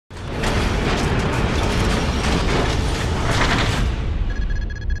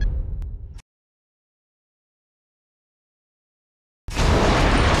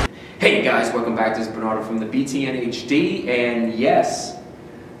guys, welcome back. This is Bernardo from the BTNHD, and yes,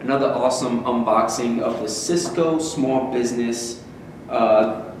 another awesome unboxing of the Cisco Small Business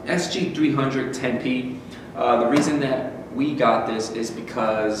SG300-10P. The reason that we got this is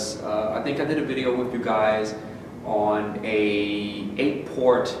because I think I did a video with you guys on a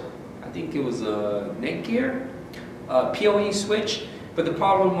 8-port, I think it was a Netgear PoE switch. But the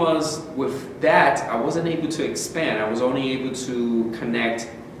problem was with that, I wasn't able to expand. I was only able to connect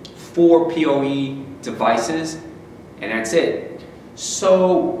 4 PoE devices, and that's it.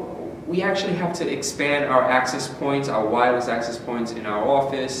 So we actually have to expand our access points, our wireless access points in our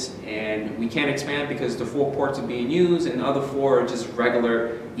office, and we can't expand because the 4 ports are being used and the other 4 are just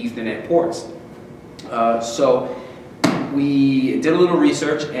regular Ethernet ports. So we did a little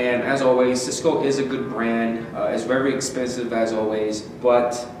research, and as always, Cisco is a good brand. It's very expensive as always,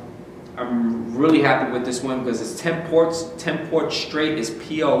 but I'm really happy with this one because it's 10 ports, 10 ports straight is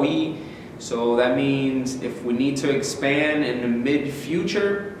PoE. So that means if we need to expand in the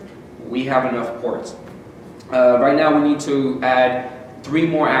mid-future, we have enough ports. Right now we need to add 3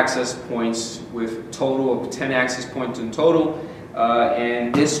 more access points with a total of 10 access points in total,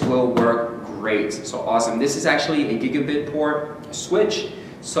 and this will work great. So awesome. This is actually a gigabit port switch.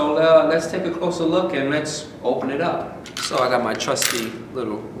 So let's take a closer look and let's open it up. So I got my trusty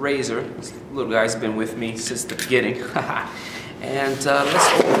little razor. This little guy's been with me since the beginning. And let's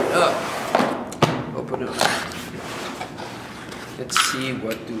open it up. Open it up. Let's see,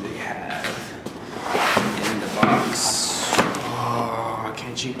 what do they have in the box. Oh,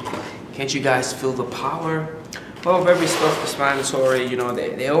 can't you guys feel the power? Well, very self-explanatory, you know,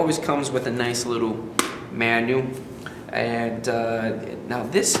 they always comes with a nice little manual. And now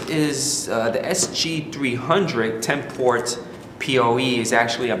this is the SG300 10-port PoE is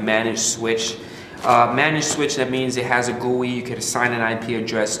actually a managed switch. Managed switch, that means it has a GUI, you can assign an IP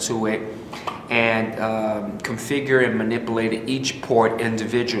address to it and configure and manipulate each port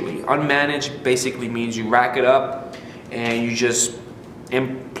individually. Unmanaged basically means you rack it up and you just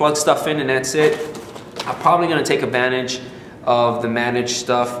plug stuff in and that's it. I'm probably going to take advantage of the managed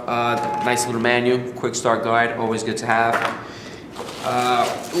stuff. Nice little manual, quick start guide, always good to have.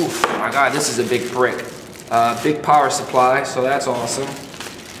 Oof, my God, this is a big brick. Big power supply, so that's awesome.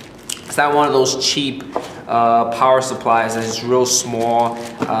 It's not one of those cheap power supplies that's real small,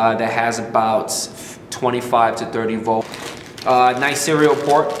 that has about 25 to 30 volts. Nice serial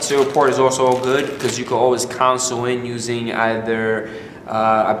port. Serial port is also good because you can always console in using either,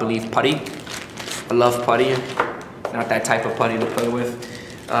 I believe, putty. I love putty, not that type of putty to play with.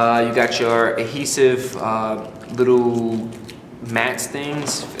 You got your adhesive little mats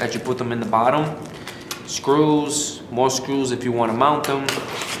things that you put them in the bottom. Screws, more screws if you want to mount them.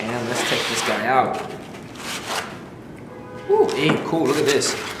 And let's take this guy out. Ooh, hey, cool, look at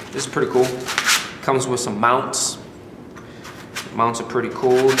this. This is pretty cool. Comes with some mounts. Mounts are pretty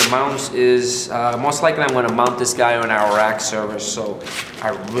cool. The mounts is, most likely I'm gonna mount this guy on our rack server, so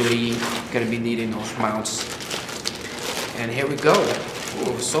I really gonna be needing those mounts. And here we go.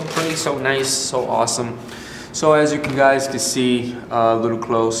 Ooh, so pretty, so nice, so awesome. So as you guys can see, a little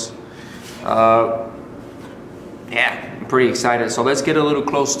close. Yeah, I'm pretty excited. So let's get a little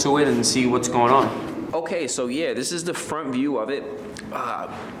close to it and see what's going on. Okay, so yeah, this is the front view of it.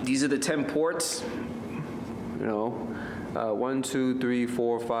 These are the 10 ports, you know. 1, 2, 3,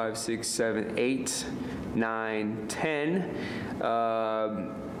 4, 5, 6, 7, 8, 9, 10,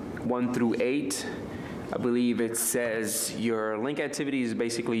 1 through 8. I believe it says your link activity is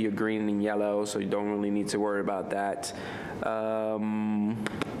basically your green and yellow, so you don't really need to worry about that.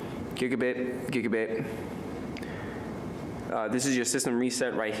 Gigabit. This is your system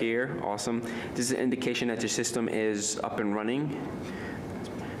reset right here. Awesome. This is an indication that your system is up and running.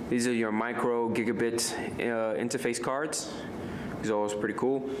 These are your micro gigabit interface cards. These are always pretty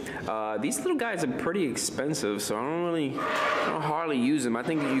cool. These little guys are pretty expensive, so I don't hardly use them. I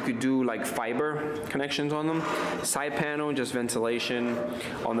think you could do like fiber connections on them. Side panel, just ventilation.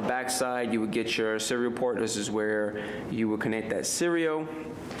 On the back side, you would get your serial port. This is where you would connect that serial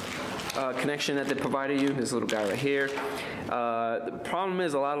connection that they provided you. This little guy right here. The problem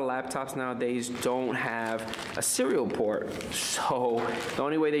is a lot of laptops nowadays don't have a serial port. So the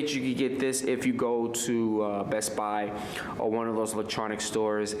only way that you can get this if you go to Best Buy or one of those electronic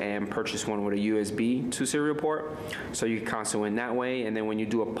stores and purchase one with a USB to serial port. So you can console in that way. And then when you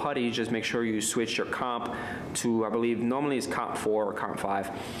do a putty, just make sure you switch your comp to, I believe normally it's comp 4 or comp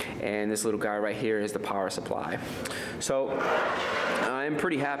 5. And this little guy right here is the power supply. So I'm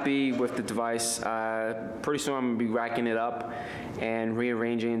pretty happy with the device. Pretty soon I'm gonna be racking it up and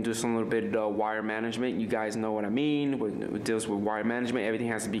rearranging and do some little bit of wire management. You guys know what I mean. When it deals with wire management, everything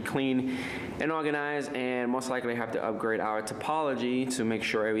has to be clean and organized, and most likely I have to upgrade our topology to make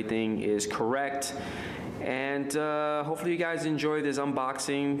sure everything is correct. And hopefully you guys enjoy this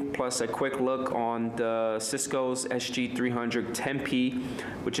unboxing, plus a quick look on the Cisco's SG300-10P,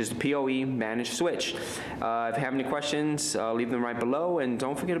 which is the PoE managed switch. If you have any questions, leave them right below, and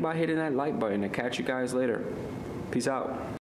don't forget about hitting that like button. I'll catch you guys later. Peace out.